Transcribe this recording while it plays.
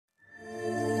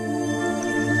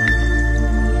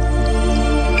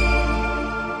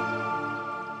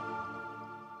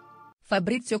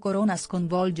Fabrizio Corona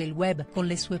sconvolge il web con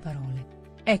le sue parole.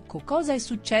 Ecco cosa è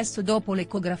successo dopo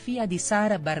l'ecografia di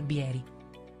Sara Barbieri.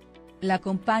 La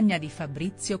compagna di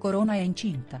Fabrizio Corona è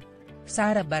incinta.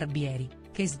 Sara Barbieri,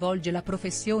 che svolge la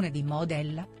professione di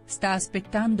modella, sta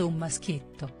aspettando un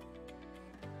maschietto.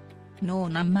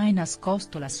 Non ha mai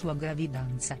nascosto la sua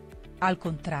gravidanza. Al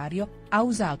contrario, ha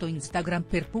usato Instagram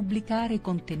per pubblicare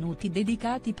contenuti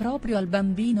dedicati proprio al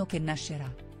bambino che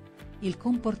nascerà. Il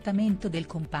comportamento del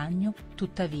compagno,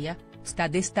 tuttavia, sta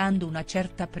destando una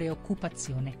certa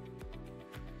preoccupazione.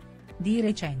 Di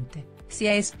recente, si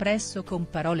è espresso con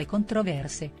parole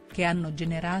controverse, che hanno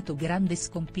generato grande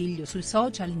scompiglio sui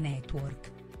social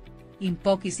network. In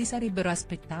pochi si sarebbero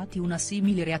aspettati una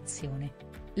simile reazione.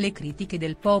 Le critiche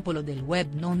del popolo del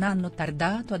web non hanno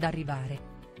tardato ad arrivare.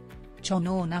 Ciò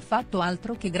non ha fatto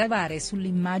altro che gravare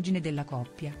sull'immagine della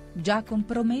coppia, già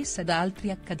compromessa da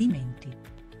altri accadimenti.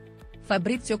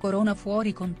 Fabrizio Corona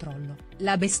fuori controllo,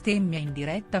 la bestemmia in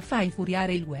diretta fa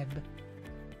infuriare il web.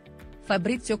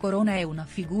 Fabrizio Corona è una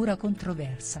figura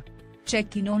controversa. C'è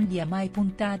chi non gli ha mai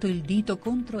puntato il dito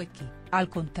contro e chi, al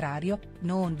contrario,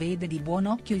 non vede di buon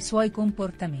occhio i suoi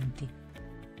comportamenti.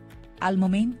 Al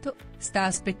momento, sta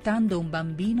aspettando un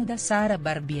bambino da Sara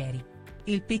Barbieri.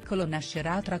 Il piccolo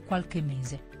nascerà tra qualche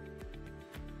mese.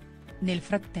 Nel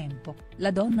frattempo,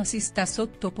 la donna si sta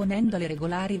sottoponendo alle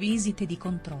regolari visite di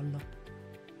controllo.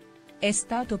 È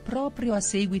stato proprio a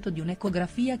seguito di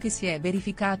un'ecografia che si è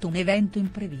verificato un evento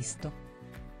imprevisto.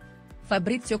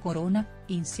 Fabrizio Corona,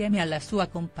 insieme alla sua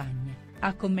compagna,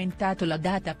 ha commentato la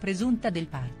data presunta del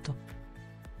parto.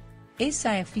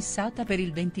 Essa è fissata per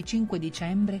il 25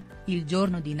 dicembre, il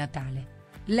giorno di Natale.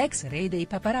 L'ex re dei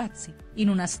paparazzi, in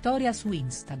una storia su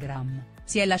Instagram,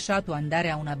 si è lasciato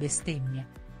andare a una bestemmia.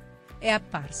 È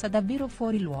apparsa davvero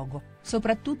fuori luogo,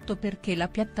 soprattutto perché la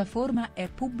piattaforma è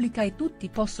pubblica e tutti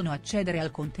possono accedere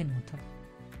al contenuto.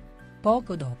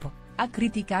 Poco dopo, ha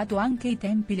criticato anche i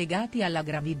tempi legati alla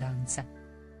gravidanza.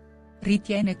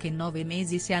 Ritiene che 9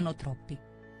 mesi siano troppi.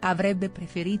 Avrebbe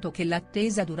preferito che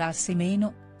l'attesa durasse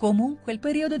meno, comunque il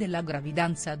periodo della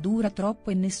gravidanza dura troppo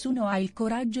e nessuno ha il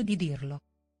coraggio di dirlo.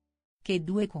 Che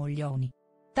due coglioni.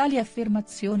 Tali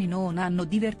affermazioni non hanno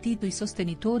divertito i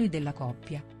sostenitori della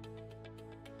coppia.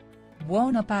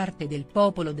 Buona parte del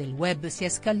popolo del web si è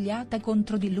scagliata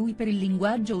contro di lui per il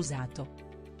linguaggio usato.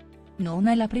 Non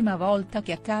è la prima volta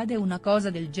che accade una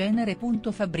cosa del genere.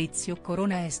 Fabrizio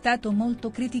Corona è stato molto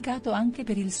criticato anche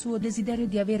per il suo desiderio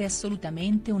di avere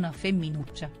assolutamente una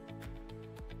femminuccia.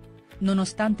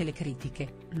 Nonostante le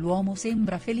critiche, l'uomo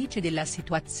sembra felice della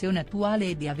situazione attuale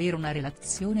e di avere una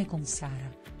relazione con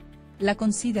Sara. La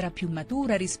considera più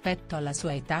matura rispetto alla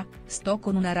sua età, sto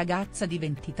con una ragazza di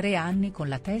 23 anni con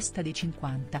la testa di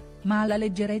 50, ma ha la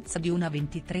leggerezza di una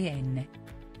 23enne.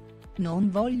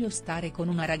 Non voglio stare con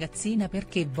una ragazzina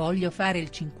perché voglio fare il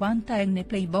 50enne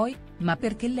playboy, ma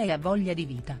perché lei ha voglia di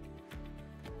vita.